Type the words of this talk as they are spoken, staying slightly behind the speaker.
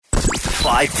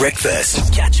5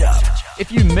 Breakfast. Catch up.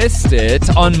 If you missed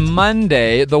it, on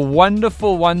Monday, the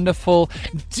wonderful, wonderful,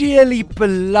 dearly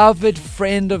beloved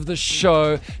friend of the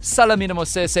show, Salamina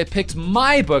Mosese, picked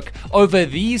my book over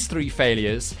these 3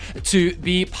 failures to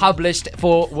be published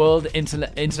for World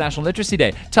International Literacy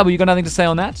Day. Tabu, you got nothing to say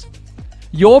on that?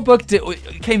 Your book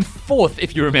came 4th,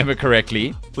 if you remember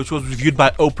correctly. Which was reviewed by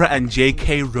Oprah and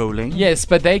J.K. Rowling. Yes,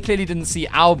 but they clearly didn't see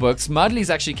our books. Mudley's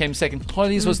actually came 2nd.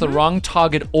 Polly's was the wrong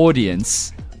target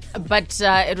audience. But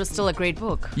it was still a great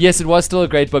book. Yes, it was still a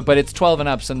great book, but it's 12 and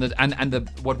ups, and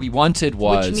what we wanted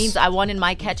was... Which means I won in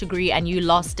my category and you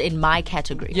lost in my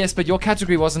category. Yes, but your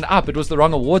category wasn't up. It was the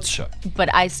wrong awards show.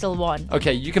 But I still won.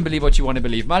 Okay, you can believe what you want to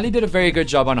believe. Mali did a very good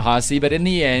job on Hasi, but in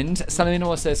the end, Salamina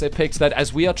Mosese picked that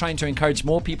as we are trying to encourage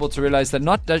more people to realize that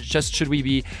not just should we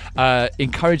be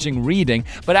encouraging reading,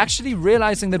 but actually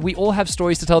realizing that we all have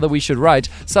stories to tell that we should write.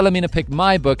 Salamina picked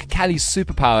my book, Callie's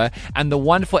Superpower, and the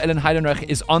wonderful Heydenreich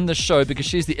is on the show because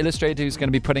she's the illustrator who's going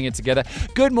to be putting it together.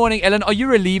 Good morning, Ellen. Are you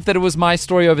relieved that it was my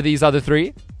story over these other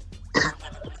 3?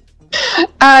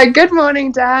 Good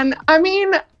morning, Dan. I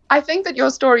mean, I think that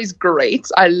your story's great.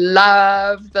 I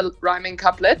love the rhyming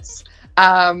couplets.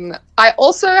 I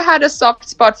also had a soft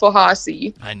spot for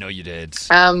Hasi. I know you did.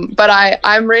 But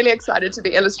I'm really excited to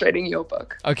be illustrating your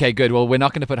book. Okay, good. Well, we're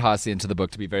not going to put Hasi into the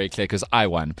book, to be very clear, because I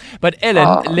won. But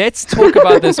Ellen, let's talk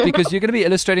about this because you're going to be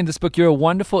illustrating this book. You're a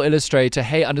wonderful illustrator,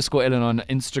 Hey_Ellen on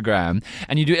Instagram.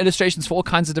 And you do illustrations for all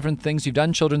kinds of different things. You've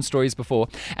done children's stories before.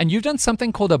 And you've done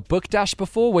something called a book dash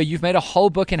before where you've made a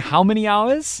whole book in how many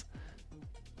hours?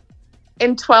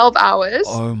 In 12 hours.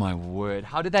 Oh my word.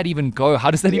 How did that even go?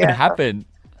 How does that even happen?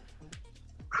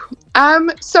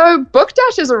 So Book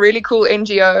Dash is a really cool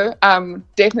NGO.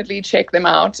 Definitely check them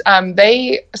out.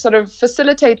 They sort of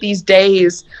facilitate these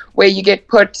days where you get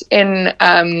put in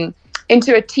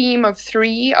into a team of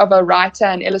 3 of a writer,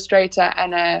 an illustrator,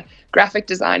 and a graphic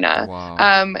designer.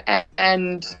 Wow.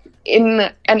 And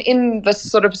in this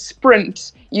sort of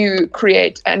sprint, you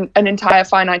create an entire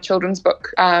finite children's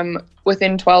book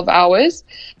within 12 hours.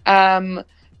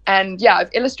 And yeah, I've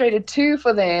illustrated 2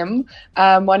 for them,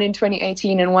 one in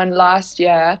 2018 and one last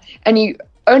year. And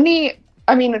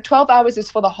 12 hours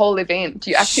is for the whole event.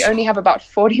 You actually only have about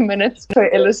 40 minutes per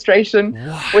illustration,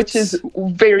 which is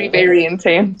very, very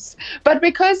intense. But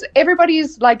because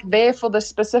everybody's like there for the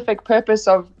specific purpose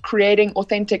of creating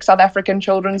authentic South African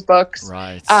children's books,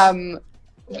 right.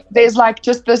 There's like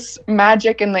just this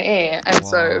magic in the air. And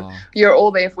so you're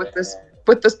all there with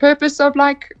this purpose of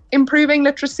like improving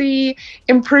literacy,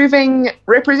 improving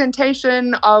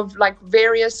representation of like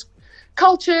various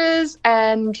cultures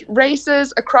and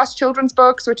races across children's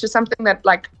books, which is something that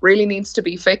like really needs to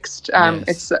be fixed. Yes.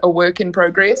 It's a work in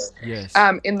progress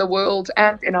in the world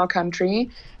and in our country.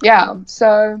 Yeah,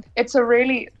 so it's a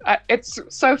really it's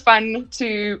so fun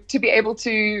to be able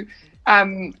to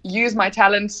use my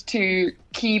talents to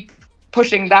keep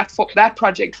pushing that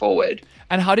project forward.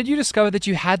 And how did you discover that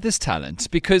you had this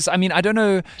talent? Because, I mean, I don't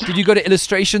know, did you go to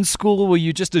illustration school? Were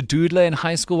you just a doodler in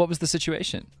high school? What was the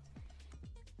situation?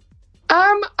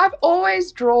 I've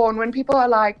always drawn. When people are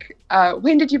like,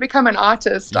 when did you become an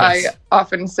artist? Yes. I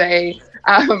often say,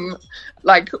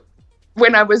 like,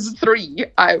 when I was 3,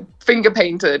 I finger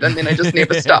painted and then I just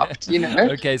never stopped, you know?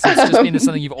 Okay, so it's just been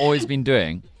something you've always been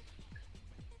doing.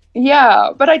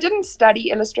 Yeah, but I didn't study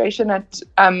illustration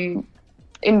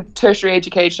in tertiary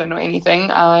education or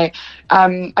anything. I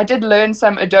did learn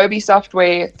some Adobe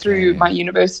software through my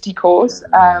university course,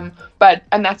 and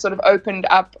that sort of opened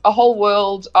up a whole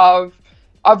world of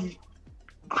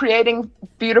creating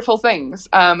beautiful things.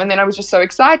 And then I was just so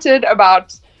excited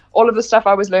about all of the stuff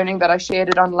I was learning that I shared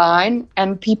it online,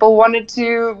 and people wanted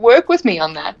to work with me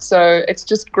on that. So it's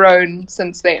just grown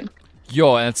since then.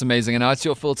 That's amazing. And now it's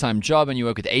your full-time job and you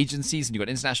work with agencies and you've got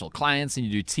international clients and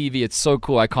you do TV. It's so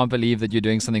cool. I can't believe that you're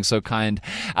doing something so kind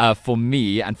for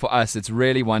me and for us. It's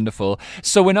really wonderful.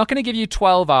 So we're not going to give you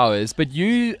 12 hours, but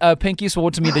you, Pinky,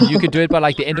 swore to me that you could do it by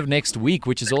like the end of next week,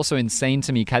 which is also insane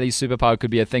to me. Callie's Superpower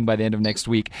could be a thing by the end of next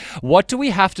week. What do we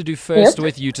have to do first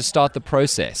with you to start the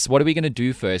process? What are we going to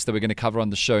do first that we're going to cover on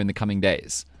the show in the coming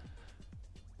days?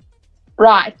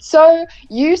 Right. So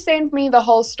you sent me the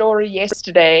whole story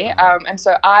yesterday, and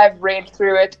so I've read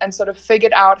through it and sort of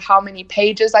figured out how many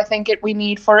pages I think we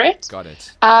need for it. Got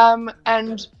it.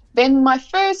 And then my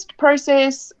first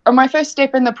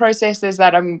step in the process is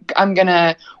that I'm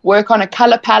gonna work on a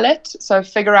color palette, so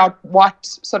figure out what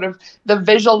sort of the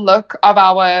visual look of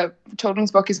our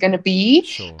children's book is going to be.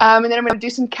 Sure. And then I'm going to do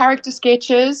some character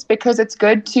sketches because it's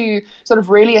good to sort of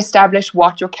really establish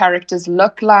what your characters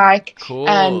look like. Cool.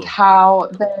 And how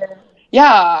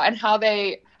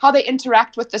they how they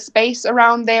interact with the space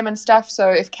around them and stuff. So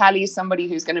if Callie is somebody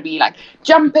who's going to be like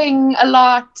jumping a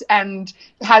lot and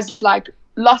has like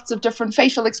lots of different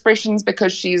facial expressions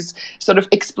because she's sort of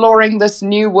exploring this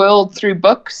new world through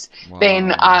books,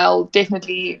 then I'll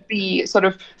definitely be sort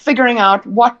of figuring out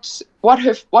what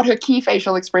her key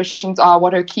facial expressions are,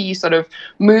 what her key sort of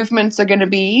movements are going to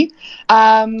be.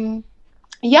 And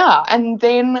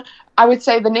then I would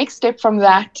say the next step from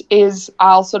that is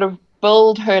I'll sort of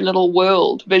build her little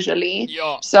world visually.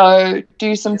 Yeah. So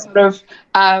do some sort of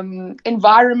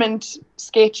environment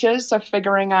sketches, so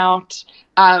figuring out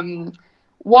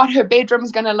what her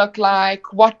bedroom's going to look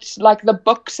like, what like the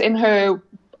books on her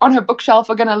bookshelf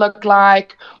are going to look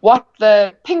like, what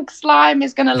the pink slime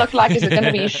is going to look like. Is it going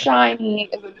to be shiny?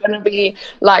 Is it going to be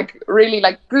like really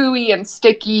like gooey and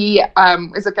sticky?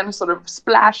 Is it going to sort of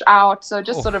splash out? So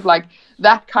just sort of like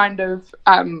that kind of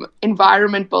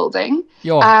environment building.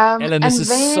 Ellen, this is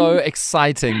so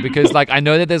exciting because like I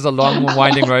know that there's a long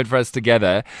winding road for us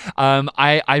together.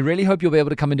 I really hope you'll be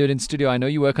able to come and do it in studio. I know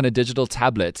you work on a digital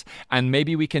tablet, and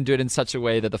maybe we can do it in such a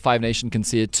way that the Five Nation can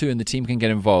see it too and the team can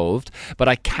get involved. But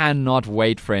I cannot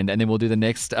wait, friend, and then we'll do the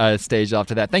next stage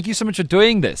after that. Thank you so much for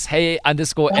doing this.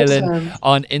 Hey_Ellen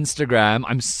on Instagram.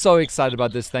 I'm so excited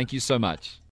about this. Thank you so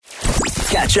much.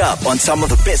 Catch up on some of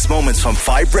the best moments from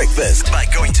 5 Breakfast by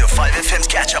going to 5FM's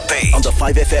catch-up page on the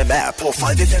 5FM app or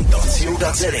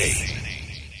 5FM.co.za.